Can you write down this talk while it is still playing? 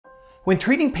When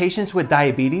treating patients with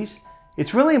diabetes,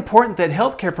 it's really important that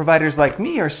healthcare providers like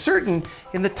me are certain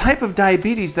in the type of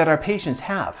diabetes that our patients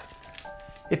have.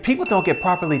 If people don't get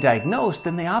properly diagnosed,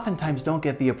 then they oftentimes don't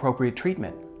get the appropriate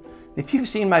treatment. If you've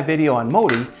seen my video on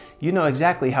MODI, you know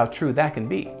exactly how true that can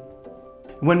be.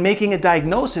 When making a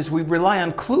diagnosis, we rely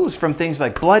on clues from things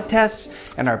like blood tests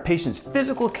and our patient's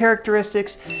physical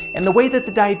characteristics and the way that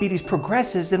the diabetes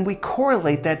progresses, and we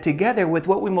correlate that together with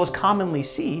what we most commonly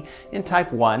see in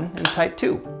type 1 and type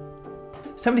 2.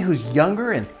 Somebody who's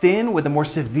younger and thin with a more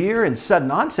severe and sudden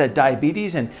onset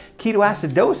diabetes and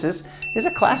ketoacidosis is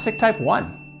a classic type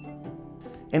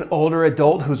 1. An older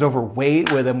adult who's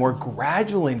overweight with a more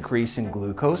gradual increase in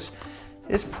glucose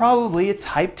is probably a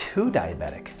type 2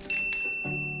 diabetic.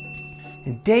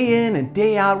 And day in and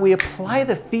day out, we apply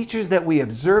the features that we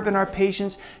observe in our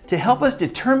patients to help us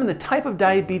determine the type of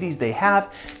diabetes they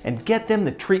have and get them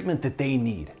the treatment that they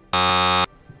need.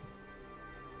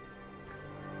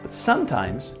 But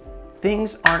sometimes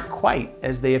things aren't quite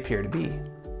as they appear to be.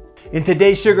 In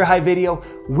today's Sugar High video,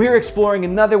 we're exploring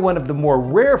another one of the more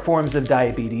rare forms of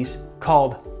diabetes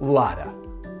called LADA.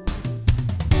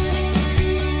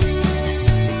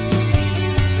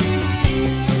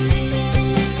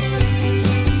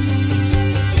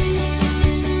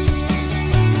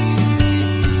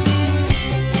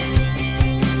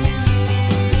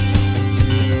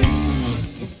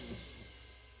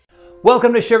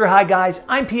 Welcome to Sugar High, guys.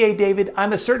 I'm PA David.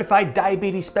 I'm a certified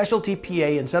diabetes specialty PA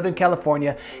in Southern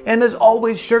California. And as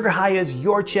always, Sugar High is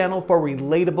your channel for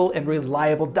relatable and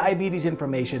reliable diabetes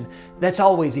information that's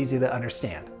always easy to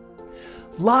understand.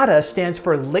 LADA stands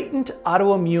for Latent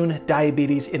AutoImmune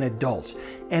Diabetes in adults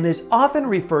and is often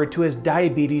referred to as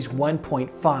diabetes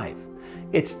 1.5.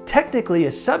 It's technically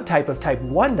a subtype of type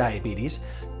 1 diabetes,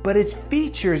 but its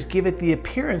features give it the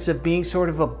appearance of being sort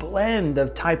of a blend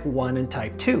of type 1 and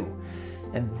type 2.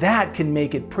 And that can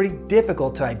make it pretty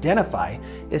difficult to identify,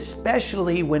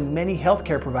 especially when many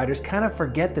healthcare providers kind of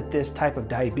forget that this type of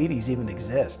diabetes even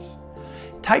exists.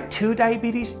 Type 2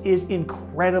 diabetes is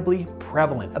incredibly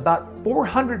prevalent. About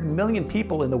 400 million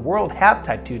people in the world have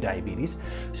type 2 diabetes,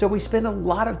 so we spend a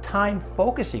lot of time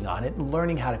focusing on it and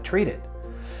learning how to treat it.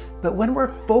 But when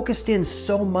we're focused in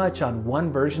so much on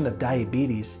one version of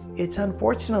diabetes, it's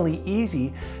unfortunately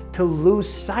easy to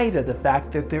lose sight of the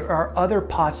fact that there are other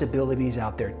possibilities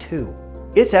out there too.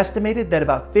 It's estimated that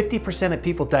about 50% of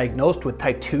people diagnosed with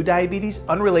type 2 diabetes,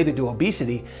 unrelated to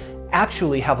obesity,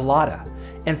 actually have LADA.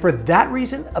 And for that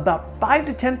reason, about 5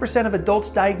 to 10% of adults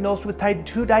diagnosed with type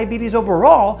 2 diabetes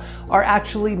overall are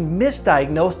actually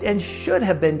misdiagnosed and should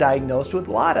have been diagnosed with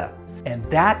LADA. And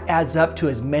that adds up to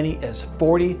as many as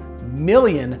 40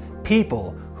 million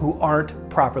people who aren't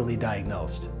properly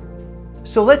diagnosed.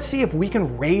 So let's see if we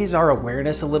can raise our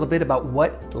awareness a little bit about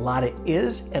what LADA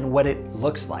is and what it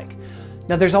looks like.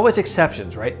 Now, there's always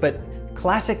exceptions, right? But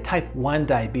classic type 1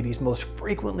 diabetes most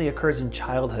frequently occurs in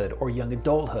childhood or young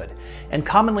adulthood and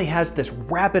commonly has this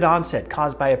rapid onset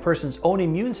caused by a person's own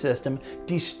immune system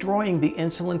destroying the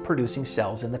insulin-producing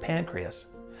cells in the pancreas.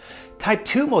 Type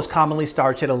 2 most commonly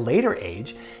starts at a later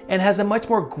age and has a much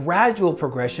more gradual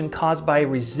progression caused by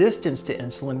resistance to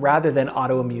insulin rather than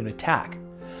autoimmune attack.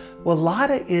 Well,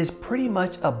 LADA is pretty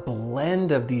much a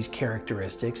blend of these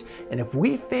characteristics, and if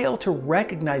we fail to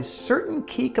recognize certain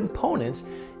key components,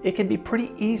 it can be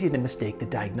pretty easy to mistake the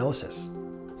diagnosis.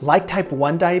 Like type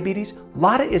 1 diabetes,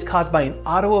 LADA is caused by an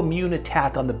autoimmune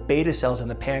attack on the beta cells in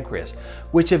the pancreas,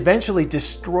 which eventually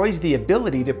destroys the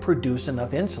ability to produce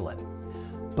enough insulin.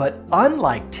 But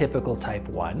unlike typical type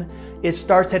 1, it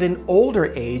starts at an older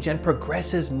age and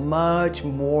progresses much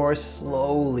more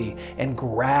slowly and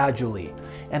gradually.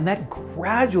 And that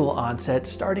gradual onset,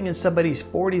 starting in somebody's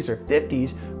 40s or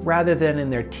 50s rather than in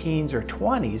their teens or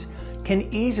 20s, can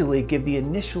easily give the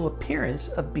initial appearance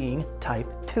of being type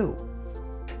 2.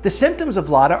 The symptoms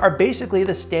of LADA are basically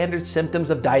the standard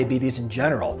symptoms of diabetes in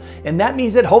general, and that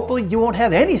means that hopefully you won't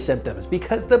have any symptoms,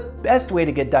 because the best way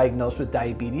to get diagnosed with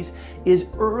diabetes is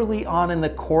early on in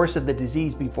the course of the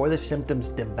disease before the symptoms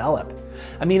develop.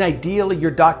 I mean, ideally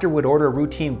your doctor would order a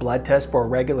routine blood test for a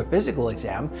regular physical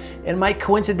exam and might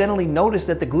coincidentally notice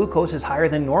that the glucose is higher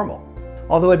than normal.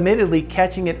 Although admittedly,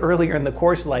 catching it earlier in the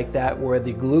course like that, where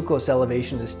the glucose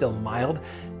elevation is still mild,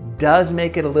 does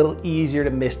make it a little easier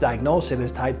to misdiagnose it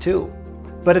as type 2.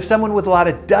 But if someone with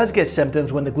LADA does get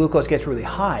symptoms when the glucose gets really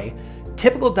high,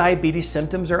 typical diabetes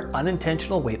symptoms are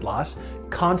unintentional weight loss,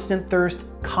 constant thirst,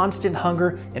 constant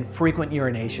hunger, and frequent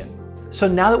urination. So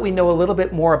now that we know a little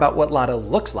bit more about what LADA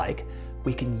looks like,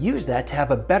 we can use that to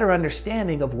have a better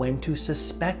understanding of when to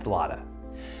suspect LADA.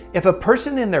 If a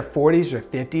person in their 40s or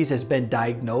 50s has been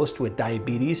diagnosed with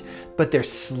diabetes, but they're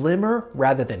slimmer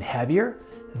rather than heavier,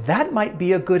 that might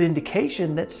be a good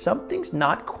indication that something's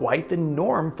not quite the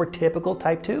norm for typical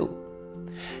type 2.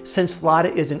 Since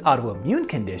LADA is an autoimmune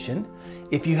condition,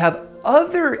 if you have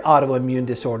other autoimmune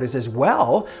disorders as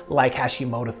well, like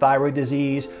Hashimoto thyroid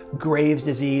disease, Graves'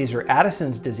 disease, or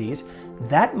Addison's disease,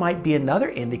 that might be another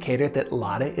indicator that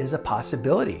LADA is a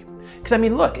possibility. Because I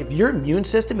mean, look, if your immune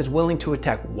system is willing to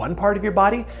attack one part of your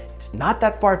body, it's not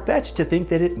that far-fetched to think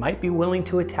that it might be willing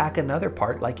to attack another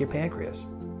part like your pancreas.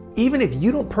 Even if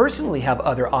you don't personally have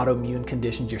other autoimmune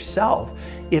conditions yourself,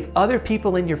 if other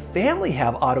people in your family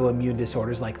have autoimmune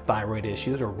disorders like thyroid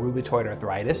issues or rheumatoid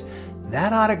arthritis,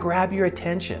 that ought to grab your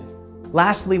attention.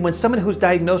 Lastly, when someone who's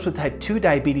diagnosed with type 2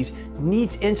 diabetes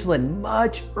needs insulin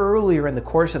much earlier in the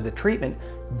course of the treatment,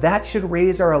 that should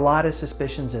raise our LADA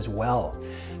suspicions as well.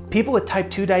 People with type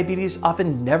 2 diabetes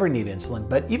often never need insulin,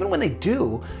 but even when they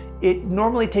do, it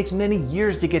normally takes many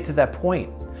years to get to that point.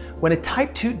 When a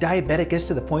type 2 diabetic gets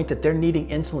to the point that they're needing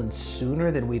insulin sooner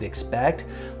than we'd expect,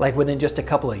 like within just a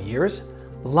couple of years,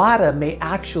 LADA may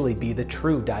actually be the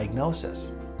true diagnosis.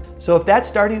 So if that's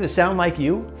starting to sound like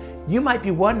you might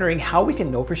be wondering how we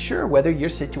can know for sure whether your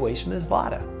situation is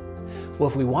LADA. Well,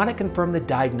 if we want to confirm the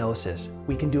diagnosis,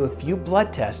 we can do a few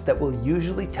blood tests that will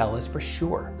usually tell us for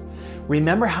sure.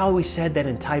 Remember how we said that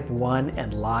in type 1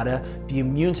 and LADA, the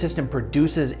immune system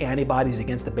produces antibodies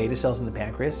against the beta cells in the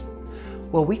pancreas?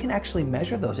 Well, we can actually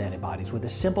measure those antibodies with a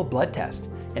simple blood test.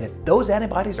 And if those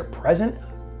antibodies are present,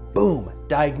 boom,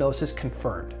 diagnosis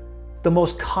confirmed. The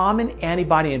most common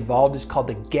antibody involved is called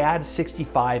the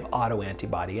GAD65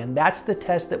 autoantibody, and that's the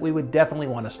test that we would definitely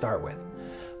want to start with.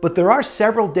 But there are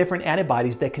several different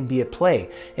antibodies that can be at play,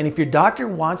 and if your doctor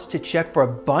wants to check for a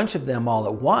bunch of them all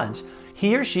at once,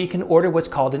 he or she can order what's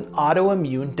called an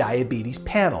autoimmune diabetes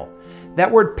panel. That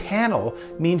word panel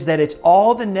means that it's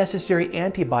all the necessary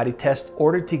antibody tests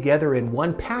ordered together in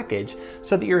one package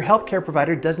so that your healthcare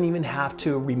provider doesn't even have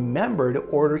to remember to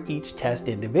order each test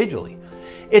individually.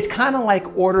 It's kind of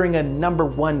like ordering a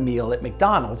 #1 meal at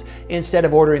McDonald's instead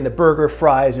of ordering the burger,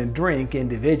 fries, and drink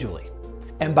individually.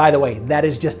 And by the way, that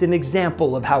is just an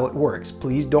example of how it works.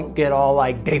 Please don't get all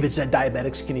like, David said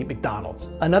diabetics can eat McDonald's.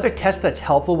 Another test that's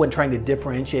helpful when trying to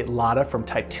differentiate LADA from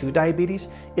type 2 diabetes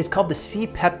is called the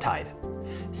C-peptide.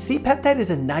 C-peptide is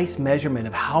a nice measurement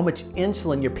of how much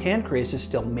insulin your pancreas is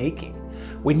still making.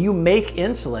 When you make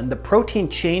insulin, the protein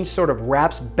chain sort of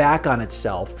wraps back on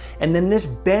itself, and then this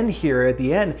bend here at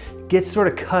the end gets sort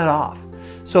of cut off.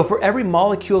 So for every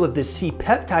molecule of this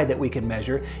C-peptide that we can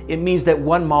measure, it means that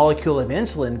one molecule of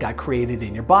insulin got created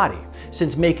in your body,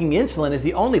 since making insulin is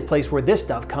the only place where this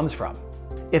stuff comes from.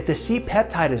 If the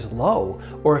C-peptide is low,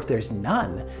 or if there's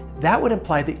none, that would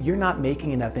imply that you're not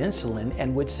making enough insulin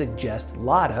and would suggest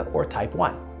LADA or type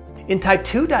 1. In type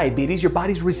 2 diabetes, your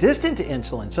body's resistant to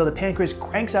insulin, so the pancreas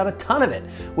cranks out a ton of it,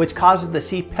 which causes the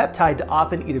C-peptide to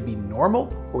often either be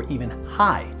normal or even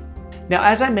high. Now,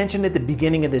 as I mentioned at the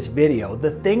beginning of this video,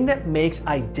 the thing that makes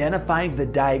identifying the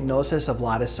diagnosis of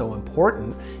LADA so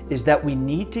important is that we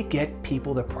need to get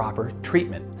people the proper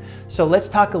treatment. So let's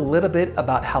talk a little bit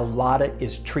about how LADA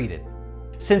is treated.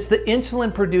 Since the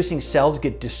insulin-producing cells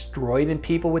get destroyed in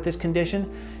people with this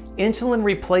condition, insulin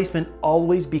replacement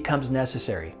always becomes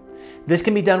necessary. This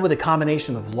can be done with a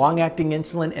combination of long-acting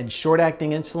insulin and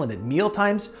short-acting insulin at meal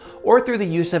times, or through the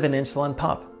use of an insulin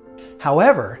pump.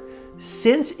 However,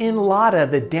 since in LADA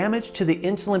the damage to the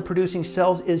insulin-producing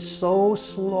cells is so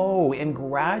slow and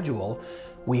gradual,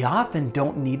 we often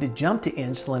don't need to jump to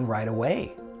insulin right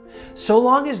away. So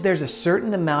long as there's a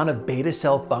certain amount of beta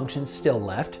cell function still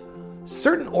left,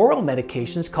 certain oral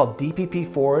medications called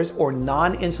DPP-4s or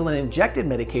non-insulin injected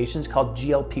medications called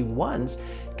GLP-1s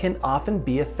can often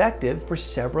be effective for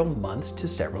several months to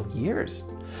several years.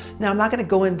 Now, I'm not going to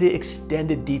go into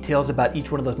extended details about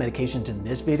each one of those medications in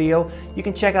this video. You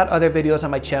can check out other videos on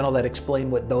my channel that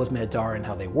explain what those meds are and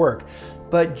how they work.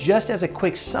 But just as a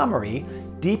quick summary,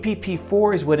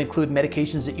 DPP-4s would include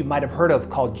medications that you might have heard of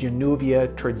called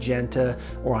Januvia, Tradjenta,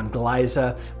 or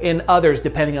Onglyza, and others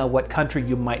depending on what country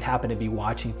you might happen to be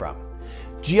watching from.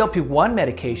 GLP-1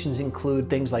 medications include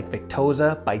things like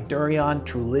Victoza, Bydureon,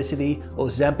 Trulicity,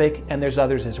 Ozempic, and there's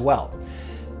others as well.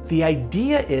 The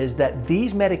idea is that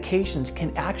these medications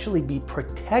can actually be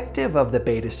protective of the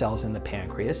beta cells in the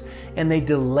pancreas, and they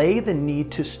delay the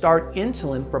need to start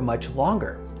insulin for much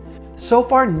longer. So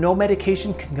far, no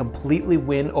medication can completely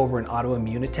win over an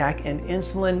autoimmune attack, and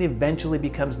insulin eventually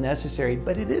becomes necessary,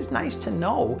 but it is nice to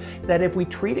know that if we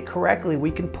treat it correctly,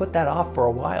 we can put that off for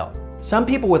a while. Some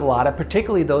people with LADA,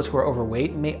 particularly those who are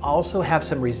overweight, may also have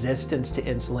some resistance to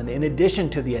insulin in addition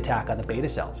to the attack on the beta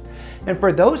cells. And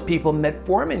for those people,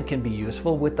 metformin can be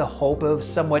useful with the hope of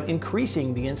somewhat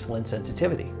increasing the insulin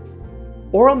sensitivity.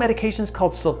 Oral medications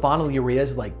called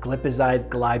sulfonylureas like glipizide,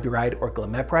 glyburide, or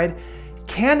glimepiride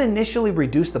can initially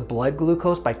reduce the blood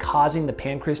glucose by causing the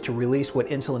pancreas to release what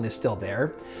insulin is still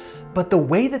there. But the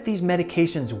way that these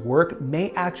medications work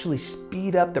may actually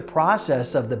speed up the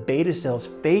process of the beta cells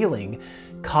failing,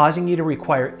 causing you to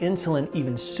require insulin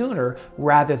even sooner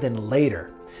rather than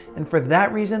later. And for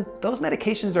that reason, those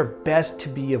medications are best to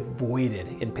be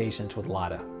avoided in patients with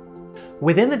LADA.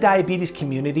 Within the diabetes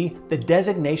community, the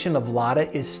designation of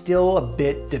LADA is still a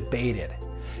bit debated.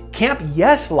 Camp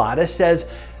Yes LADA says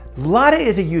LADA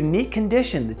is a unique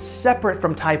condition that's separate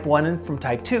from type 1 and from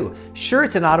type 2. Sure,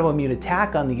 it's an autoimmune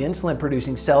attack on the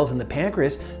insulin-producing cells in the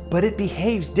pancreas, but it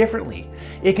behaves differently.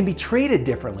 It can be treated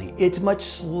differently. It's much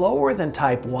slower than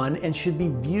type 1 and should be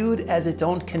viewed as its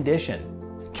own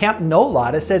condition. Camp No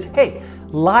LADA says, hey,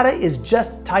 LADA is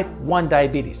just type 1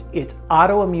 diabetes. It's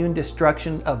autoimmune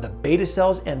destruction of the beta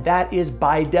cells, and that is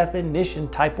by definition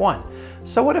type 1.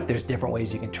 So what if there's different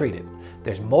ways you can treat it?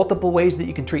 There's multiple ways that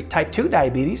you can treat type 2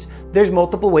 diabetes. There's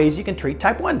multiple ways you can treat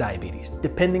type 1 diabetes,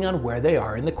 depending on where they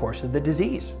are in the course of the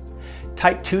disease.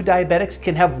 Type 2 diabetics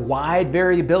can have wide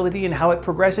variability in how it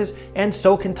progresses, and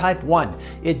so can type 1.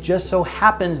 It just so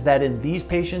happens that in these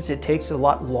patients, it takes a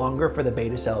lot longer for the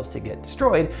beta cells to get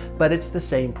destroyed, but it's the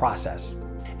same process.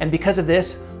 And because of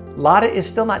this, LADA is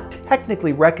still not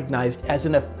technically recognized as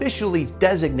an officially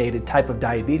designated type of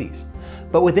diabetes.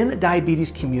 But within the diabetes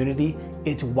community,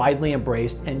 it's widely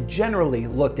embraced and generally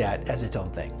looked at as its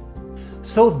own thing.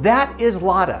 So that is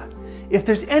LADA. If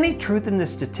there's any truth in the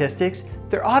statistics,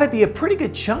 there ought to be a pretty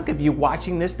good chunk of you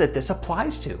watching this that this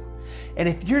applies to. And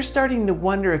if you're starting to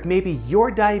wonder if maybe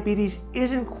your diabetes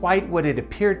isn't quite what it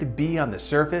appeared to be on the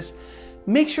surface,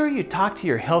 make sure you talk to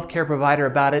your healthcare provider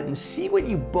about it and see what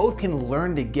you both can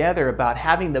learn together about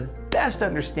having the best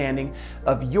understanding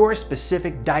of your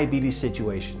specific diabetes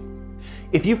situation.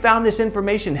 If you found this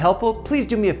information helpful, please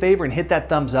do me a favor and hit that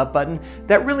thumbs up button.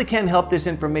 That really can help this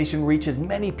information reach as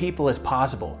many people as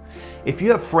possible. If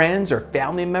you have friends or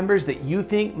family members that you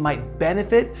think might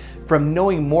benefit from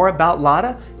knowing more about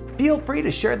LADA, feel free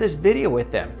to share this video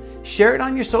with them. Share it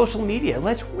on your social media.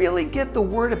 Let's really get the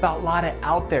word about LADA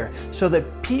out there so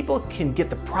that people can get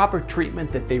the proper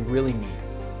treatment that they really need.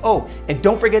 Oh, and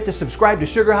don't forget to subscribe to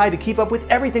Sugar High to keep up with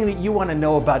everything that you want to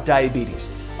know about diabetes.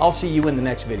 I'll see you in the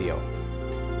next video.